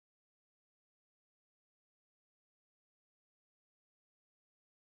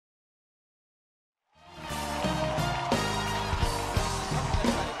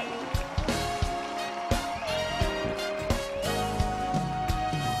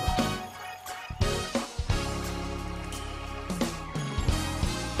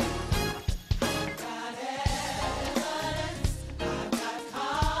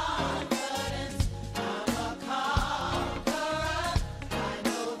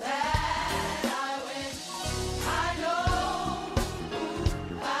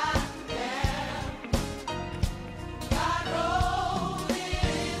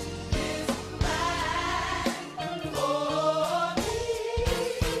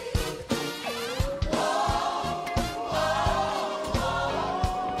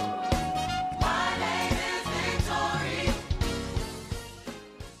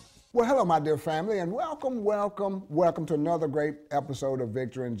Hello, my dear family, and welcome, welcome, welcome to another great episode of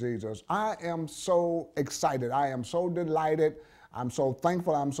Victory in Jesus. I am so excited. I am so delighted. I'm so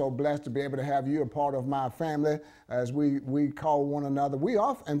thankful. I'm so blessed to be able to have you a part of my family as we call one another. We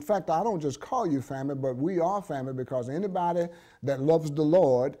are, in fact, I don't just call you family, but we are family because anybody that loves the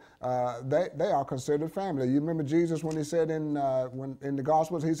Lord, they are considered family. You remember Jesus when he said in the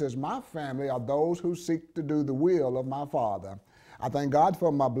Gospels, he says, "My family are those who seek to do the will of my Father." I thank God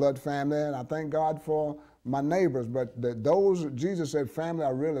for my blood family, and I thank God for my neighbors. But those, Jesus said, family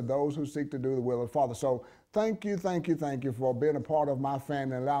are really those who seek to do the will of the Father. So thank you for being a part of my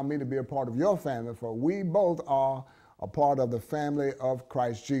family and allowing me to be a part of your family, for we both are a part of the family of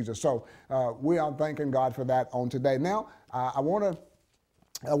Christ Jesus. So we are thanking God for that on today. Now, I want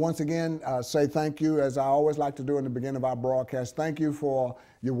to once again say thank you, as I always like to do in the beginning of our broadcast. Thank you for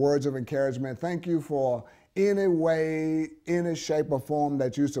your words of encouragement. Thank you for any way, any shape or form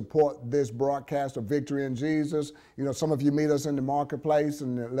that you support this broadcast of Victory in Jesus. You know, some of you meet us in the marketplace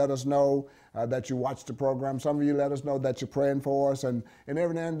and let us know that you watch the program. Some of you let us know that you're praying for us. And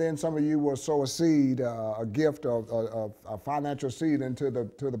every now and then some of you will sow a seed, a gift, a financial seed into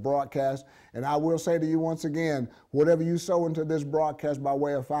the broadcast. And I will say to you once again, whatever you sow into this broadcast by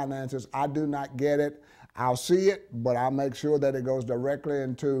way of finances, I do not get it. I'll see it, but I'll make sure that it goes directly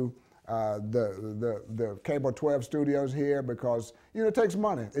into the Cable 12 studios here, because you know it takes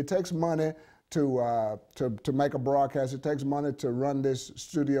money. It takes money to make a broadcast. It takes money to run this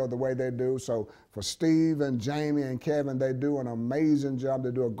studio the way they do. So for Steve and Jamey and Kevin, they do an amazing job.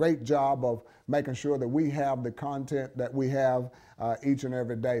 They do a great job of making sure that we have the content that we have each and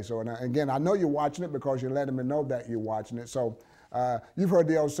every day. So and again, I know you're watching it because you're letting me know that you're watching it. So you've heard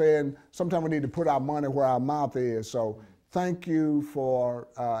the old saying, sometimes we need to put our money where our mouth is. So thank you for,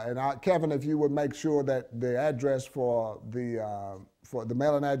 Kevin, if you would make sure that the address for the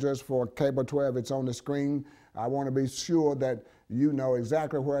mailing address for Cable 12, it's on the screen. I want to be sure that you know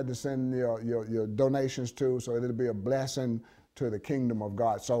exactly where to send your donations to, so it'll be a blessing to the kingdom of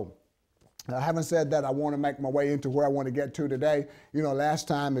God. So, having said that, I want to make my way into where I want to get to today. You know, last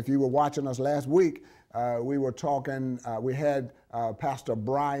time, if you were watching us last week, we were talking, we had Pastor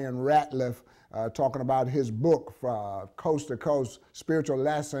Brian Ratliff talking about his book, Coast to Coast, Spiritual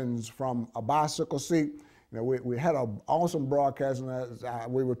Lessons from a Bicycle Seat. You know, we had an awesome broadcast,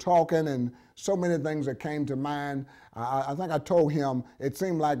 and we were talking, and so many things that came to mind. I think I told him it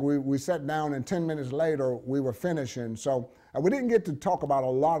seemed like we sat down, and 10 minutes later we were finishing. So we didn't get to talk about a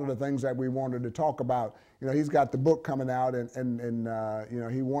lot of the things that we wanted to talk about. You know, he's got the book coming out, and you know,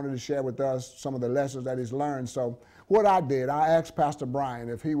 he wanted to share with us some of the lessons that he's learned. So what I did, I asked Pastor Brian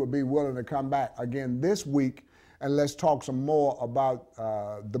if he would be willing to come back again this week, and let's talk some more about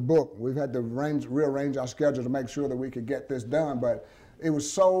the book. We've had to rearrange our schedule to make sure that we could get this done, but it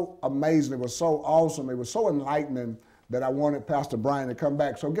was so amazing, it was so awesome, it was so enlightening that I wanted Pastor Brian to come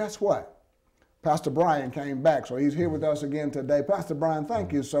back. So guess what? Pastor Brian came back, so he's here with us again today. Pastor Brian,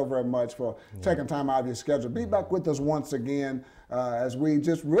 thank you so very much for taking time out of your schedule. Be back with us once again as we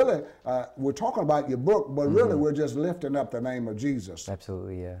just really, we're talking about your book, but really we're just lifting up the name of Jesus.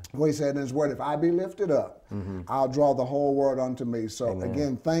 Absolutely, yeah. Well, he said in his word, if I be lifted up, I'll draw the whole world unto me. So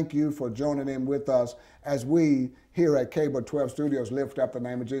again, thank you for joining in with us as we here at Cable 12 Studios lift up the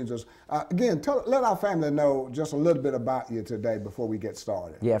name of Jesus. Again, let our family know just a little bit about you today before we get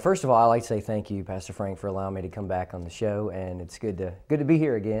started. Yeah, first of all, I'd like to say thank you, Pastor Frank, for allowing me to come back on the show, and it's good to be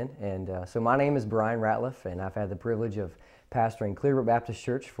here again. And so my name is Brian Ratliff, and I've had the privilege of pastoring Clearbrook Baptist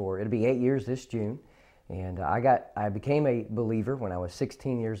Church it'll be 8 years this June. And I became a believer when I was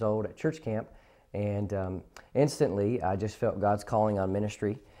 16 years old at church camp, and instantly I just felt God's calling on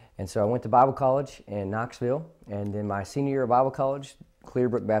ministry. And so I went to Bible college in Knoxville, and in my senior year of Bible college,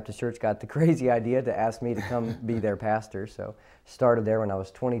 Clearbrook Baptist Church got the crazy idea to ask me to come be their pastor. So started there when I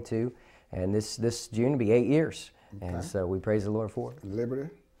was 22, and this June will be 8 years. Okay. And so we praise the Lord for it. Liberty?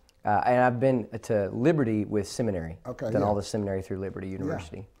 And I've been to Liberty with seminary. Okay, done all the seminary through Liberty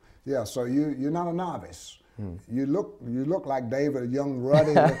University. Yeah, so you're not a novice. You look like David, a young,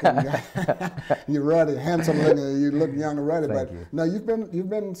 ruddy looking you're ruddy, handsome looking. You look young and ruddy. Thank you. No, you've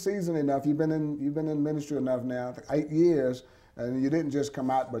been seasoned enough. You've been in ministry enough now, 8 years, and you didn't just come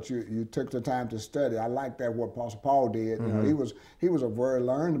out, but you took the time to study. I like that what Apostle Paul did. You know, he was a very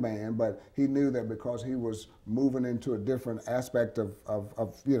learned man, but he knew that because he was moving into a different aspect of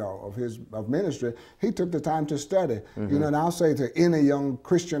ministry, he took the time to study. You know, and I'll say to any young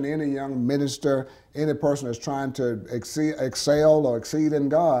Christian, any young minister, any person that's trying to excel or exceed in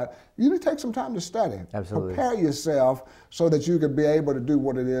God, you need to take some time to study. Absolutely. Prepare yourself so that you can be able to do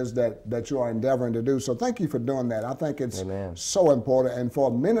what it is that you are endeavoring to do. So thank you for doing that. I think it's so important. And for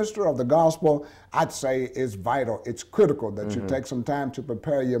a minister of the gospel, I'd say it's vital. It's critical that you take some time to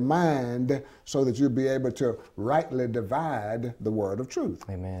prepare your mind so that you'll be able to rightly divide the word of truth.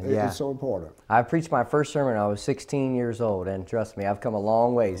 Amen. It's so important. I preached my first sermon when I was 16 years old, and trust me, I've come a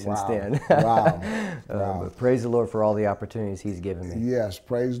long way since then. Wow. But praise the Lord for all the opportunities He's given me. Yes,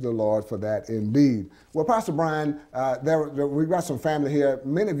 praise the Lord for that indeed. Well, Pastor Brian, we've got some family here.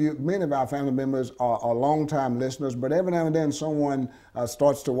 Many of our family members are longtime listeners, but every now and then someone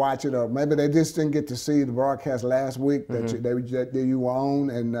starts to watch it, or maybe they just didn't get to see the broadcast last week that you were on,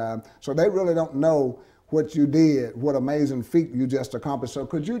 and so they really don't know what you did, what amazing feat you just accomplished. So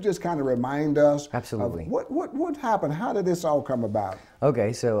could you just kind of remind us Absolutely. of what happened? How did this all come about?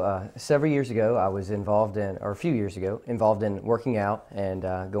 Okay, so several years ago, I was involved in, or a few years ago, involved in working out and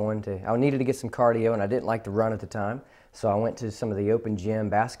I needed to get some cardio, and I didn't like to run at the time. So I went to some of the open gym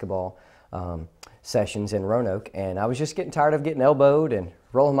basketball sessions in Roanoke, and I was just getting tired of getting elbowed and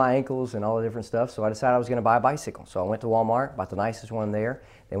rolling my ankles and all the different stuff, so I decided I was going to buy a bicycle. So I went to Walmart, bought the nicest one there,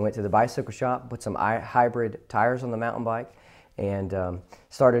 then went to the bicycle shop, put some hybrid tires on the mountain bike, and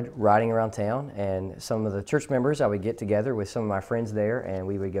started riding around town. And some of the church members, I would get together with some of my friends there, and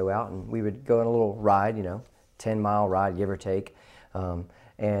we would go out and we would go on a little ride, 10-mile ride, give or take.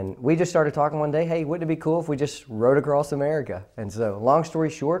 And we just started talking one day, hey, wouldn't it be cool if we just rode across America? And so long story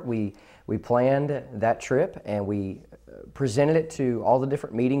short, we planned that trip, and we presented it to all the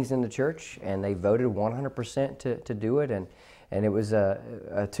different meetings in the church, and they voted 100% to do it. And it was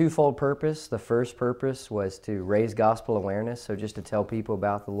a twofold purpose. The first purpose was to raise gospel awareness, so just to tell people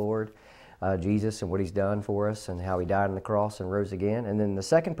about the Lord Jesus and what He's done for us and how He died on the cross and rose again. And then the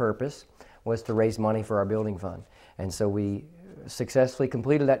second purpose was to raise money for our building fund. And so we successfully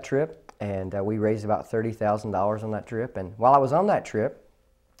completed that trip, and we raised about $30,000 on that trip. And while I was on that trip,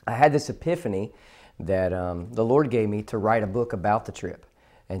 I had this epiphany that the Lord gave me to write a book about the trip.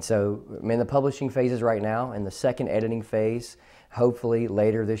 And so I'm in the publishing phases right now, in the second editing phase. Hopefully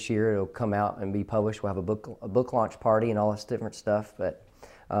later this year it'll come out and be published. We'll have a book launch party and all this different stuff. But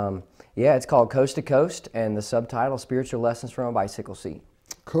yeah, it's called Coast to Coast, and the subtitle, Spiritual Lessons from a Bicycle Seat.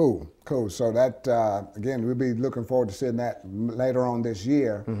 Cool. So that, again, we'll be looking forward to seeing that later on this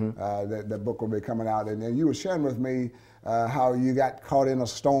year. That book will be coming out. And then you were sharing with me how you got caught in a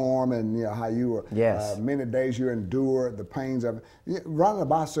storm, and how you were, many days you endured the pains of running a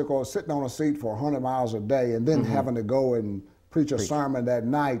bicycle, sitting on a seat for 100 miles a day, and then having to go and preach a sermon that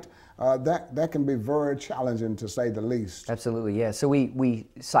night. That can be very challenging, to say the least. Absolutely, yeah. So we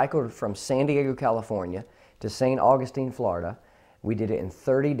cycled from San Diego, California to St. Augustine, Florida. We did it in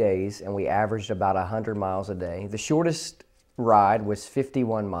 30 days, and we averaged about 100 miles a day. The shortest ride was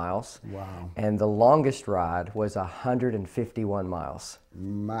 51 miles. Wow. And the longest ride was 151 miles.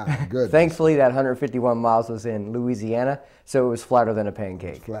 My goodness. Thankfully, that 151 miles was in Louisiana, so it was flatter than a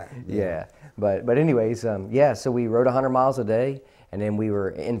pancake. Flat. Yeah. But anyways, so we rode 100 miles a day, and then we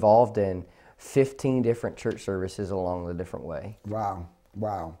were involved in 15 different church services along the different way. Wow.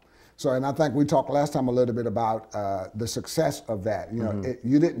 So, and I think we talked last time a little bit about the success of that.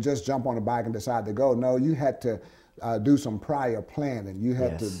 You didn't just jump on a bike and decide to go. No, you had to do some prior planning. You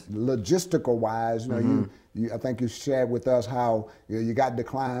had to, logistical wise, I think you shared with us how you got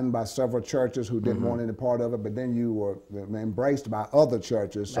declined by several churches who didn't want any part of it, but then you were embraced by other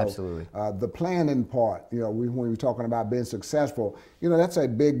churches. So, absolutely. The planning part, when we're talking about being successful, that's a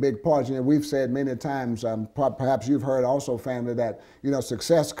big part. We've said many times, perhaps you've heard also, family, that,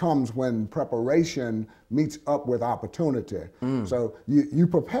 success comes when preparation meets up with opportunity. So you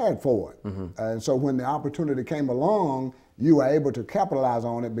prepared for it. And so when the opportunity came along, you were able to capitalize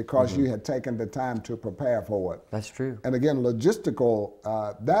on it because you had taken the time to prepare for it. That's true. And again, logistical,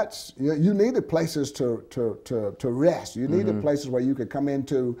 that's, you needed places to rest. You needed places where you could come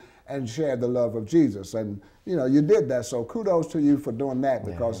into and share the love of Jesus. And, you did that. So kudos to you for doing that,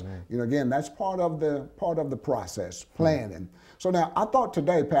 because, again, that's part of the process, planning. So now, I thought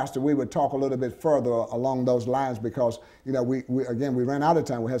today, Pastor, we would talk a little bit further along those lines, because, we ran out of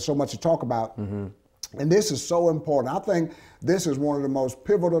time. We had so much to talk about. And this is so important. I think this is one of the most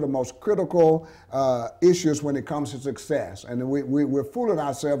pivotal, the most critical issues when it comes to success. And we're fooling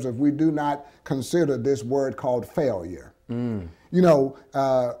ourselves if we do not consider this word called failure.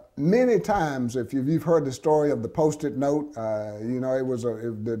 Many times, if you've heard the story of the Post-it note, it was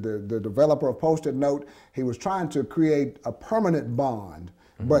the developer of Post-it note. He was trying to create a permanent bond.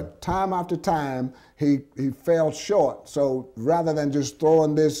 But time after time, he fell short. So rather than just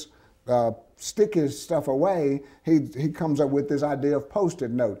throwing this sticky stuff away, he comes up with this idea of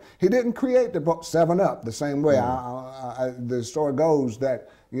Post-it note. He didn't create the 7-Up the same way. The story goes that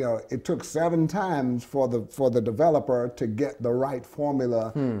you know, it took 7 times for the developer to get the right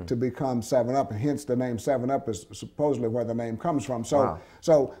formula to become 7-Up, and hence the name 7-Up is supposedly where the name comes from. So,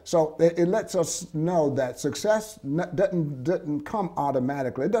 Wow. so it lets us know that success doesn't come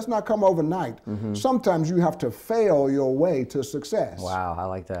automatically. It does not come overnight. Sometimes you have to fail your way to success. Wow, I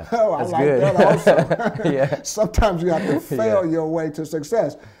like that. Oh, That's I like good. that also. Yeah. Sometimes you have to fail your way to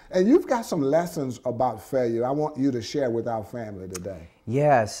success. And you've got some lessons about failure I want you to share with our family today.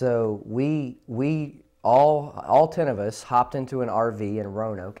 Yeah, so we all 10 of us hopped into an RV in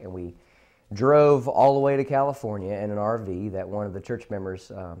Roanoke, and we drove all the way to California in an RV that one of the church members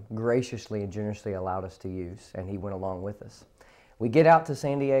graciously and generously allowed us to use, and he went along with us. We get out to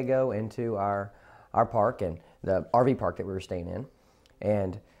San Diego into our park, and the RV park that we were staying in,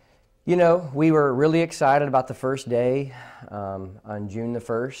 and you know, we were really excited about the first day on June the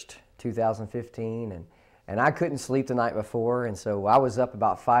 1st, 2015, and I couldn't sleep the night before, and so I was up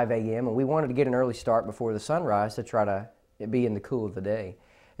about 5 a.m. and we wanted to get an early start before the sunrise to try to be in the cool of the day.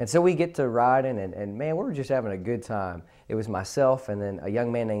 And so we get to riding, and man, we were just having a good time. It was myself and then a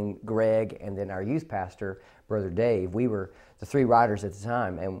young man named Greg and then our youth pastor, Brother Dave. We were the 3 riders at the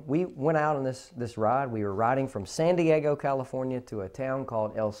time, and we went out on this ride. We were riding from San Diego, California to a town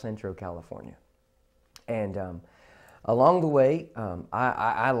called El Centro, California. And along the way,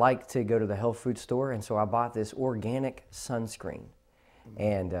 I like to go to the health food store, and so I bought this organic sunscreen.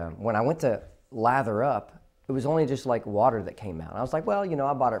 And when I went to lather up, it was only just like water that came out. I was like, well, you know,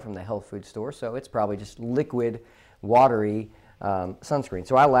 I bought it from the health food store, so it's probably just liquid, watery sunscreen.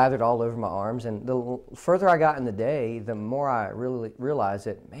 So I lathered all over my arms, and the further I got in the day, the more I really realized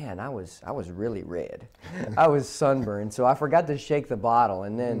that, man, I was really red. I was sunburned, so I forgot to shake the bottle,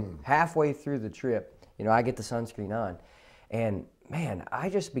 and then halfway through the trip, you know, I get the sunscreen on, and man, I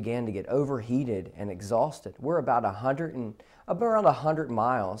just began to get overheated and exhausted. We're about around 100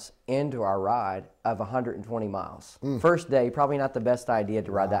 miles into our ride of 120 miles. First day, probably not the best idea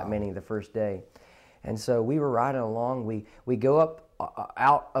to ride that many the first day. And so we were riding along. We go up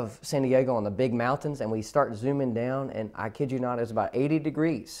out of San Diego on the big mountains, and we start zooming down, and I kid you not, it was about 80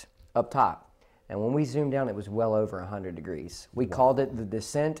 degrees up top. And when we zoomed down, it was well over 100 degrees. We called it the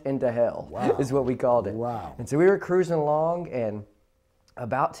descent into hell, is what we called it. Wow. And so we were cruising along, and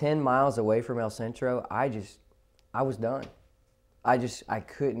about 10 miles away from El Centro, I was done. I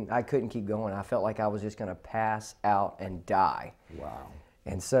couldn't keep going. I felt like I was just going to pass out and die. Wow.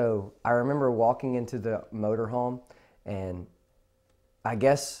 And so I remember walking into the motorhome, and I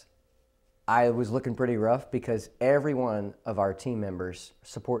guess I was looking pretty rough because every one of our team members,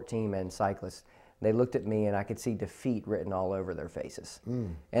 support team and cyclists, they looked at me and I could see defeat written all over their faces.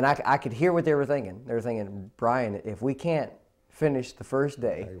 And I could hear what they were thinking. They were thinking, Brian, if we can't finish the first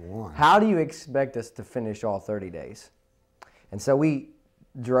day, how do you expect us to finish all 30 days? And so we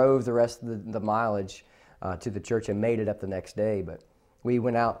drove the rest of the mileage to the church and made it up the next day. But we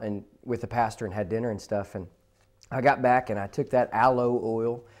went out and with the pastor and had dinner and stuff. And I got back and I took that aloe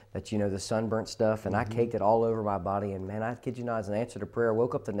oil, that, you know, the sunburnt stuff, and I caked it all over my body. And man, I kid you not, as an answer to prayer,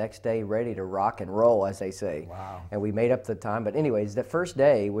 woke up the next day ready to rock and roll, as they say. Wow. And we made up the time. But anyways, the first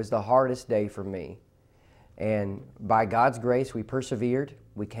day was the hardest day for me. And by God's grace, we persevered.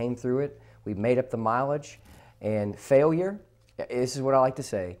 We came through it. We made up the mileage. And failure, this is what I like to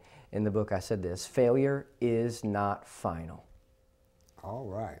say in the book. I said this: failure is not final. All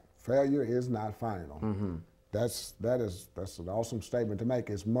right. Failure is not final. That's an awesome statement to make.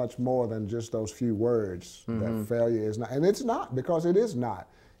 It's much more than just those few words that failure is not. And it's not, because it is not.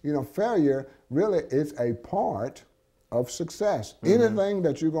 You know, failure really is a part of success. Anything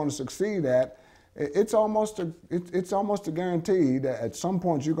that you're going to succeed at, it's almost a guarantee that at some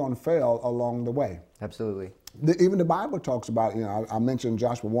point you're going to fail along the way. Absolutely. Even the Bible talks about, you know, I mentioned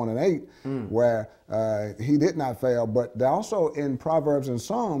Joshua 1 and 8, where he did not fail, but also in Proverbs and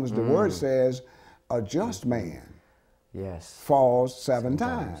Psalms, the word says, a just man falls seven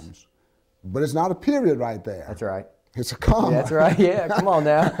times. But it's not a period right there. That's right. It's a comma. That's right, yeah, come on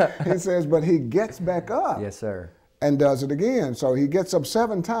now. He says, but he gets back up. Yes, sir. And does it again. So he gets up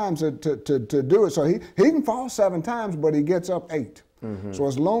 7 times to do it. So he can fall 7 times, but he gets up 8. So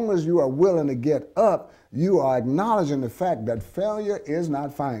as long as you are willing to get up, you are acknowledging the fact that failure is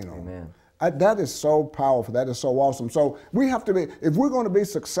not final. Amen. That is so powerful. That is so awesome. So we have to be, if we're going to be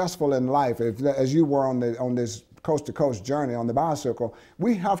successful in life, as you were on this coast-to-coast journey on the bicycle,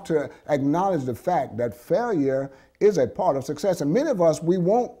 we have to acknowledge the fact that failure is a part of success. And many of us, we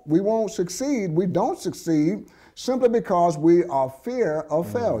won't succeed. We don't succeed simply because we are fear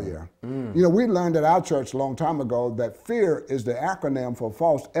of failure. You know, we learned at our church a long time ago that fear is the acronym for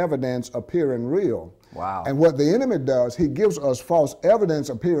false evidence appearing real. Wow. And what the enemy does, he gives us false evidence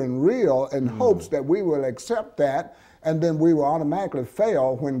appearing real in hopes that we will accept that, and then we will automatically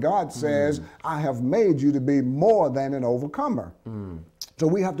fail when God says, I have made you to be more than an overcomer. So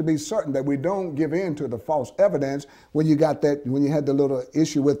we have to be certain that we don't give in to the false evidence. When you got that, when you had the little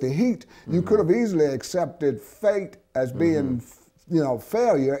issue with the heat, you could have easily accepted fate as being, you know,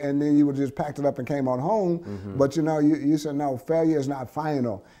 failure, and then you would just packed it up and came on home. But you know, you said, no, failure is not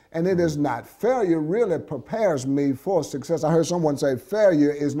final. And it is not. Failure really prepares me for success. I heard someone say failure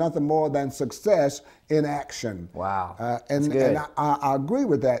is nothing more than success in action. Wow. And I agree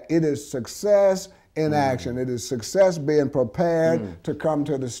with that. It is success in action. It is success being prepared to come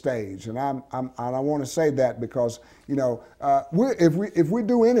to the stage. And I want to say that because, you know, if we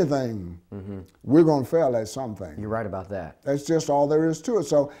do anything, we're going to fail at something. You're right about that. That's just all there is to it.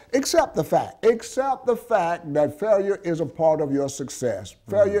 So accept the fact that failure is a part of your success.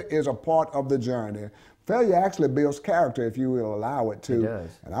 Failure is a part of the journey. Failure actually builds character if you will allow it to. It does.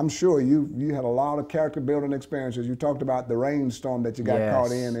 And I'm sure you had a lot of character building experiences. You talked about the rainstorm that you got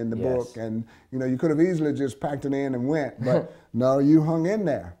caught in the book, and you know, you could have easily just packed it in and went, but no, you hung in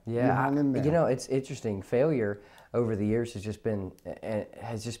there. Yeah, you hung in there. You know, it's interesting. Failure over the years has just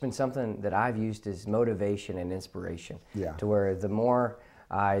been something that I've used as motivation and inspiration. Yeah. To where the more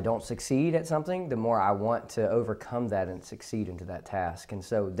I don't succeed at something, the more I want to overcome that and succeed into that task. And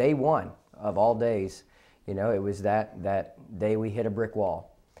so day one of all days, you know, it was that day we hit a brick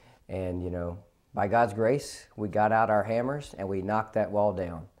wall. And, you know, by God's grace, we got out our hammers and we knocked that wall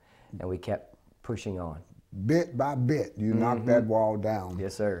down. And we kept pushing on. Bit by bit, you knocked that wall down.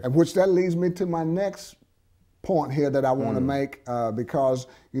 Yes, sir. And which that leads me to my next point here that I want to make, because,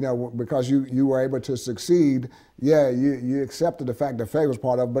 you know, because you were able to succeed. Yeah, you accepted the fact that failure was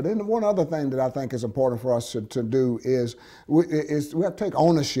part of it. But then one other thing that I think is important for us to do is we have to take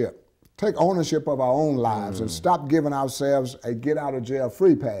ownership. Take ownership of our own lives and stop giving ourselves a get out of jail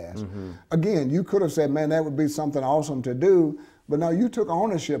free pass. Again, you could have said, man, that would be something awesome to do, but no, you took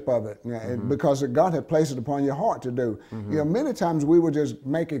ownership of it, you know, because God had placed it upon your heart to do. You know, many times we would just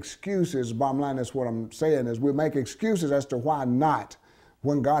make excuses. Bottom line is what I'm saying is we make excuses as to why not.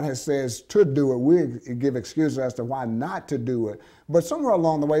 When God has says to do it, we give excuses as to why not to do it. But somewhere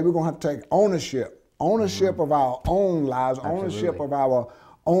along the way, we're going to have to take ownership of our own lives, ownership of our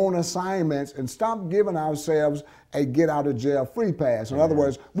own assignments, and stop giving ourselves a get out of jail free pass. In other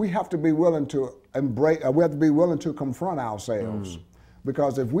words, we have to be willing to embrace, we have to be willing to confront ourselves.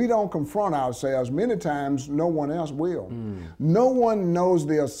 Because if we don't confront ourselves, many times no one else will. No one knows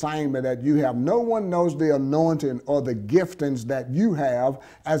the assignment that you have. No one knows the anointing or the giftings that you have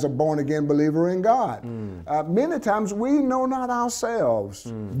as a born-again believer in God. Many times we know not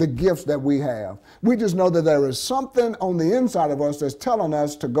ourselves the gifts that we have. We just know that there is something on the inside of us that's telling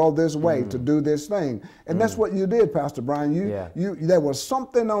us to go this way, to do this thing. And that's what you did, Pastor Brian. There was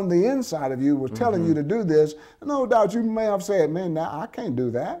something on the inside of you was telling you to do this. No doubt you may have said, man, now I can't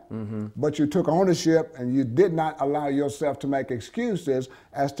do that. But you took ownership and you did not allow yourself to make excuses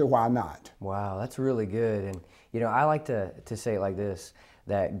as to why not. Wow, that's really good. And, you know, I like to say it like this,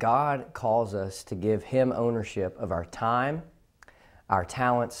 that God calls us to give Him ownership of our time, our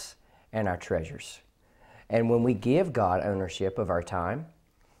talents, and our treasures. And when we give God ownership of our time,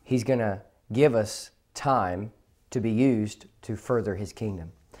 He's going to give us time to be used to further His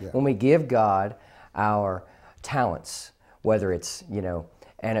kingdom. When we give God our talents, whether it's, you know,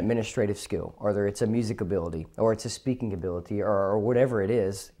 an administrative skill, or whether it's a music ability, or it's a speaking ability, or whatever it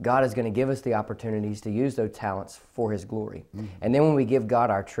is, God is going to give us the opportunities to use those talents for His glory. And then when we give God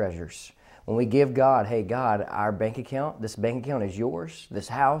our treasures, when we give God, hey God, our bank account, this bank account is yours, this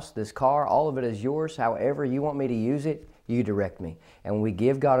house, this car, all of it is yours, however you want me to use it, you direct me. And when we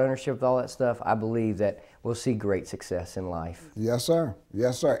give God ownership of all that stuff, I believe that we'll see great success in life. Yes, sir.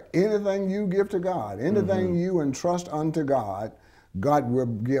 Yes, sir. Anything you give to God, anything you entrust unto God, God will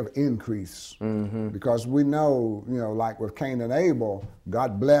give increase. Because we know, you know, like with Cain and Abel,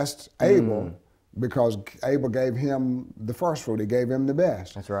 God blessed Abel because Abel gave him the first fruit. He gave him the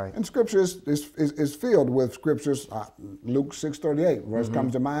best. That's right. And Scripture is filled with scriptures. Luke 6:38, verse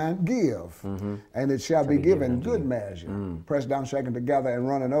comes to mind, give, and it shall be given good measure, pressed down, shaken together, and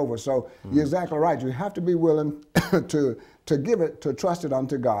running over. So you're exactly right. You have to be willing to give it, to trust it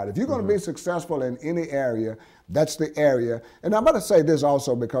unto God. If you're going to be successful in any area, that's the area. And I'm going to say this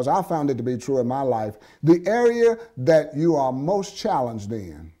also because I found it to be true in my life. The area that you are most challenged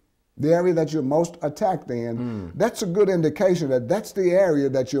in, the area that you're most attacked in, that's a good indication that that's the area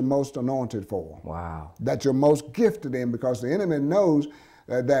that you're most anointed for. Wow. That you're most gifted in, because the enemy knows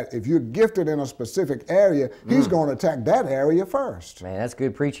that if you're gifted in a specific area, he's going to attack that area first. Man, that's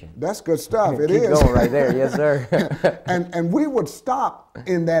good preaching. That's good stuff. It Keep is. going right there. Yes, sir. and we would stop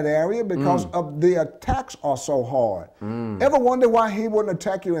in that area because of the attacks are so hard. Ever wonder why he wouldn't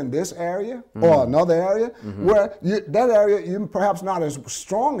attack you in this area or another area where that area you're perhaps not as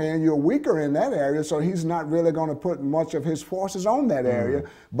strong in, you're weaker in that area, so he's not really going to put much of his forces on that area.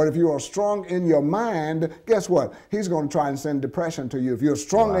 But if you are strong in your mind, guess what? He's going to try and send depression to you. If you're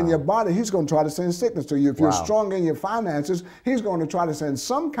strong in your body, he's going to try to send sickness to you. If you're strong in your finances, he's going to try to send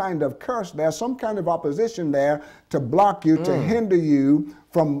some kind of curse there, some kind of opposition there to block you, to hinder you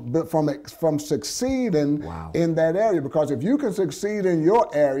from succeeding in that area. Because if you can succeed in your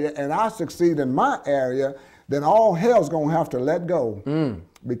area and I succeed in my area, then all hell's going to have to let go.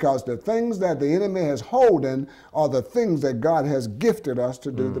 Because the things that the enemy has holding are the things that God has gifted us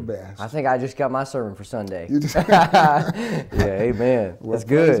to do the best. I think I just got my sermon for Sunday. Yeah, amen. Well, that's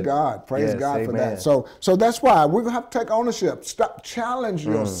good. Praise God. Praise God for that. So that's why we're going to have to take ownership. Stop, challenge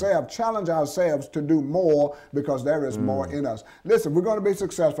yourself, challenge ourselves to do more, because there is more in us. Listen, we're going to be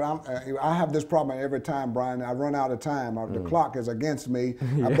successful. I have this problem every time, Brian. I run out of time. The clock is against me.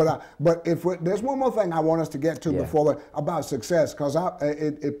 But there's one more thing I want us to get to before about success, because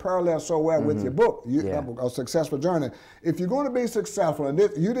it parallels so well with your book, A Successful Journey. If you're going to be successful, and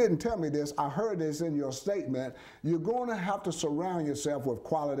you didn't tell me this, I heard this in your statement, you're going to have to surround yourself with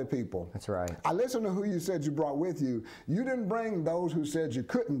quality people. That's right. I listened to who you said you brought with you. You didn't bring those who said you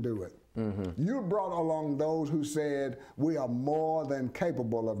couldn't do it. You brought along those who said we are more than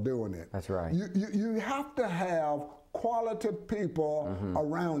capable of doing it. That's right. You have to have quality people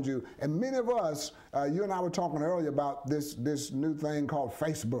around you. And many of us, you and I were talking earlier about this new thing called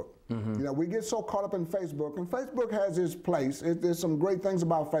Facebook. You know, we get so caught up in Facebook, and Facebook has its place. There's some great things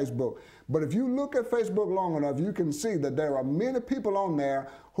about Facebook. But if you look at Facebook long enough, you can see that there are many people on there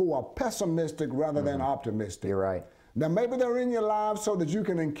who are pessimistic rather than optimistic. You're right. Now, maybe they're in your lives so that you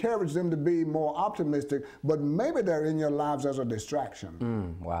can encourage them to be more optimistic, but maybe they're in your lives as a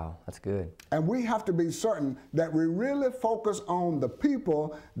distraction. Wow, that's good. And we have to be certain that we really focus on the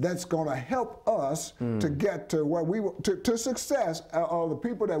people that's going to help us to get to where to success, or the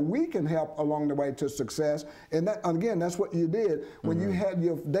people that we can help along the way to success. And that, again, that's what you did when you had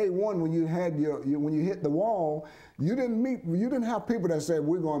your day one, when you had when you hit the wall. You didn't have people that said,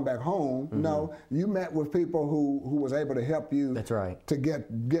 we're going back home. No, you met with people who was able to help you. That's right. To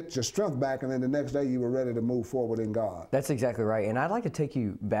get your strength back, and then the next day you were ready to move forward in God. That's exactly right. And I'd like to take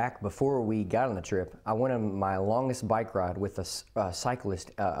you back before we got on the trip. I went on my longest bike ride with a cyclist,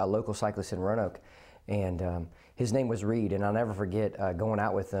 a local cyclist in Roanoke, and his name was Reed, and I'll never forget going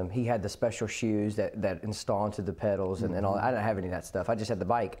out with him. He had the special shoes that install into the pedals and all. I didn't have any of that stuff. I just had the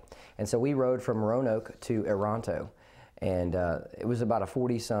bike. And so we rode from Roanoke to Toronto. And it was about a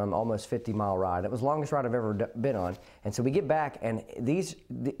 40-some, almost 50-mile ride. It was the longest ride I've ever been on. And so we get back, and this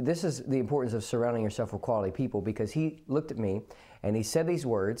is the importance of surrounding yourself with quality people, because he looked at me, and he said these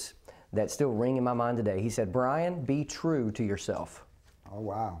words that still ring in my mind today. He said, Brian, be true to yourself. Oh,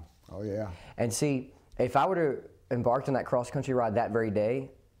 wow. Oh, yeah. And see, if I would have embarked on that cross-country ride that very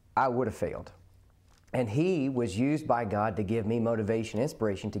day, I would have failed. And he was used by God to give me motivation,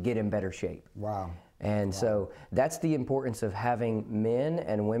 inspiration to get in better shape. Wow. And so that's the importance of having men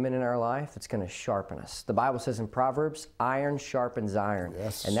and women in our life that's going to sharpen us. The Bible says in Proverbs, iron sharpens iron.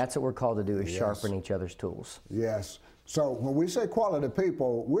 Yes. And that's what we're called to do, is sharpen each other's tools. Yes. So when we say quality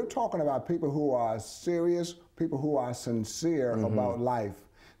people, we're talking about people who are serious, people who are sincere about life,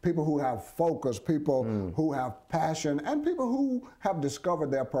 people who have focus, people who have passion, and people who have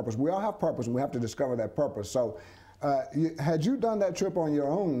discovered their purpose. We all have purpose, and we have to discover that purpose. So had you done that trip on your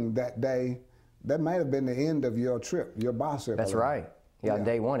own that day, that might have been the end of your trip, your bicycle. That's right. Yeah, on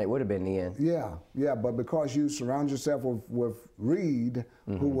day one, it would have been the end. Yeah, but because you surround yourself with Reed,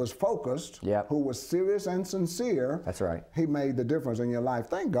 who was focused, who was serious and sincere. That's right. He made the difference in your life.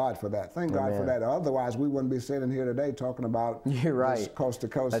 Thank God for that. Thank God for that. Otherwise, we wouldn't be sitting here today talking about this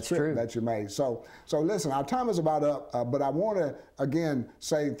coast-to-coast trip that you made. So listen, our time is about up, but I want to, again,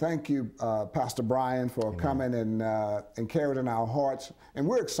 say thank you, Pastor Brian, for coming and encouraging our hearts. And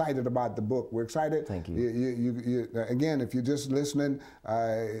we're excited about the book. We're excited. Thank you. You again, if you're just listening,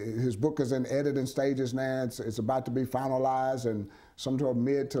 his book is in editing stages now. It's about to be finalized, and sometime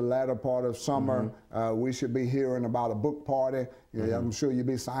mid to latter part of summer, we should be hearing about a book party. I'm sure you'll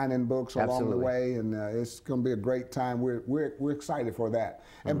be signing books along the way, and it's going to be a great time. We're excited for that.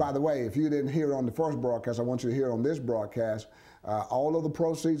 And by the way, if you didn't hear on the first broadcast, I want you to hear on this broadcast. All of the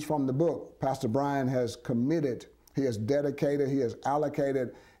proceeds from the book, Pastor Brian has committed, he has dedicated, he has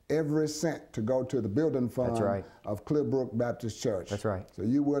allocated every cent to go to the building fund of Clearbrook Baptist Church. That's right. So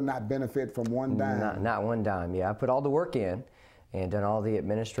you will not benefit from one dime. Not one dime. Yeah, I put all the work in and done all the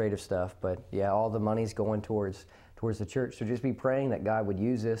administrative stuff, but yeah, all the money's going towards the church. So just be praying that God would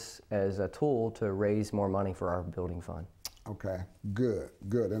use this as a tool to raise more money for our building fund. Okay, good.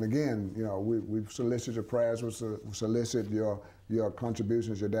 And again, you know, we've solicited your prayers, we solicit your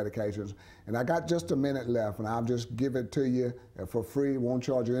contributions, your dedications. And I got just a minute left, and I'll just give it to you for free. Won't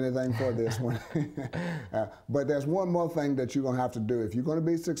charge you anything for this one. But there's one more thing that you're going to have to do if you're going to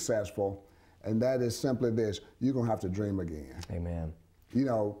be successful, and that is simply this: you're going to have to dream again. Amen. You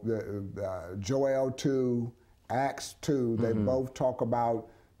know, Joel 2, Acts 2, they both talk about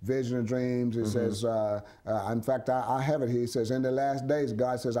vision and dreams. It says, in fact, I have it here. It says, in the last days,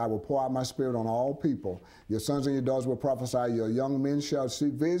 God says, I will pour out my spirit on all people. Your sons and your daughters will prophesy. Your young men shall see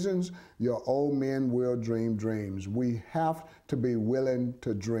visions. Your old men will dream dreams. We have to be willing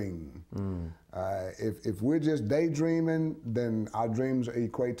to dream. If we're just daydreaming, then our dreams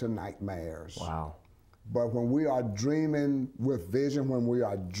equate to nightmares. Wow. But when we are dreaming with vision, when we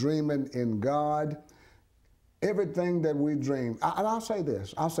are dreaming in God, everything that we dream, and I'll say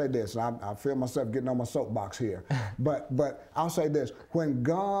this, and I feel myself getting on my soapbox here, but I'll say this: when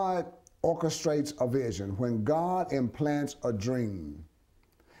God orchestrates a vision, when God implants a dream,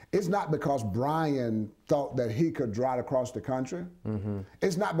 it's not because Brian thought that he could drive across the country.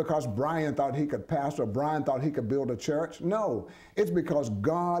 It's not because Brian thought he could pastor, or Brian thought he could build a church. No, it's because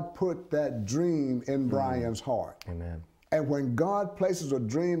God put that dream in Brian's heart. Amen. And when God places a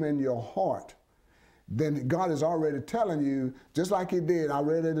dream in your heart, then God is already telling you, just like he did. I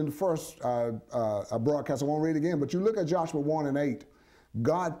read it in the first broadcast. I won't read it again, but you look at Joshua 1:8.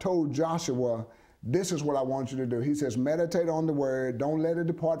 God told Joshua, this is what I want you to do. He says, meditate on the word. Don't let it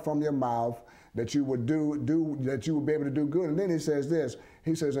depart from your mouth, that you would that you would be able to do good. And then he says this.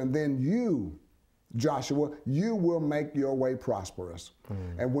 He says, and then you, Joshua, you will make your way prosperous.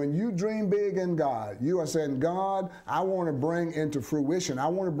 And when you dream big in God, you are saying, God, I want to bring into fruition, I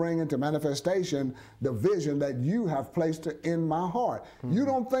want to bring into manifestation the vision that you have placed in my heart. You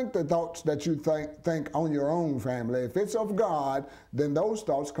don't think the thoughts that you think on your own, family. If it's of God, then those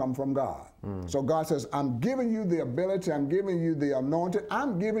thoughts come from God. So God says, I'm giving you the ability, I'm giving you the anointing,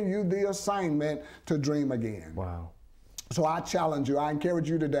 I'm giving you the assignment to dream again. Wow. So I challenge you, I encourage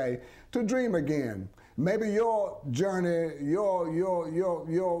you today to dream again. Maybe your journey,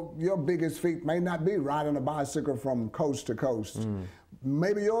 your biggest feat may not be riding a bicycle from coast to coast.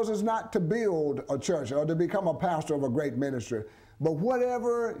 Maybe yours is not to build a church or to become a pastor of a great ministry. But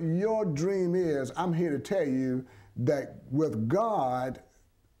whatever your dream is, I'm here to tell you that with God,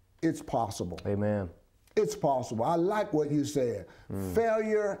 it's possible. Amen. It's possible. I like what you said.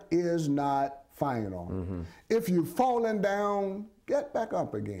 Failure is not final. If you've fallen down, get back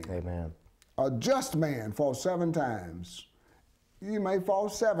up again. Amen. A just man falls 7 times. You may fall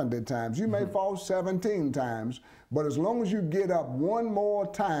 70 times. You may fall 17 times. But as long as you get up one more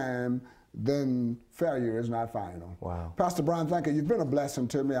time, then failure is not final. Wow. Pastor Brian, thank you. You've been a blessing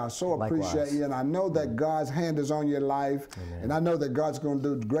to me. I so appreciate you, and I know that God's hand is on your life. Amen. And I know that God's going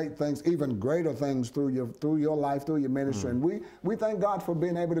to do great things, even greater things through your life, through your ministry. And we thank God for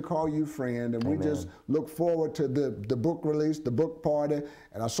being able to call you friend, and we just look forward to the book release, the book party,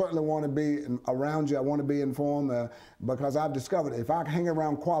 and I certainly want to be around you. I want to be informed because I've discovered if I hang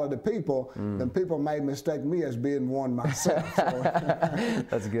around quality people, then people may mistake me as being one myself. So.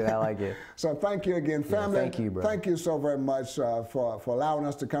 That's good. I like it. So thank you again, family. Yeah, thank you, bro. Thank you so very much for allowing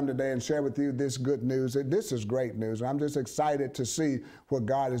us to come today and share with you this good news. This is great news. I'm just excited to see what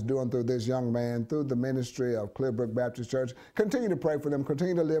God is doing through this young man, through the ministry of Clearbrook Baptist Church. Continue to pray for them.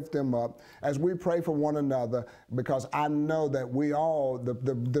 Continue to lift them up as we pray for one another, because I know that we all,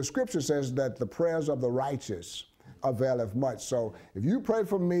 the scripture says that the prayers of the righteous availeth much. So if you pray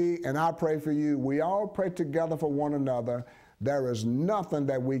for me and I pray for you, we all pray together for one another. There is nothing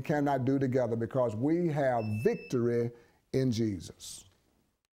that we cannot do together because we have victory in Jesus.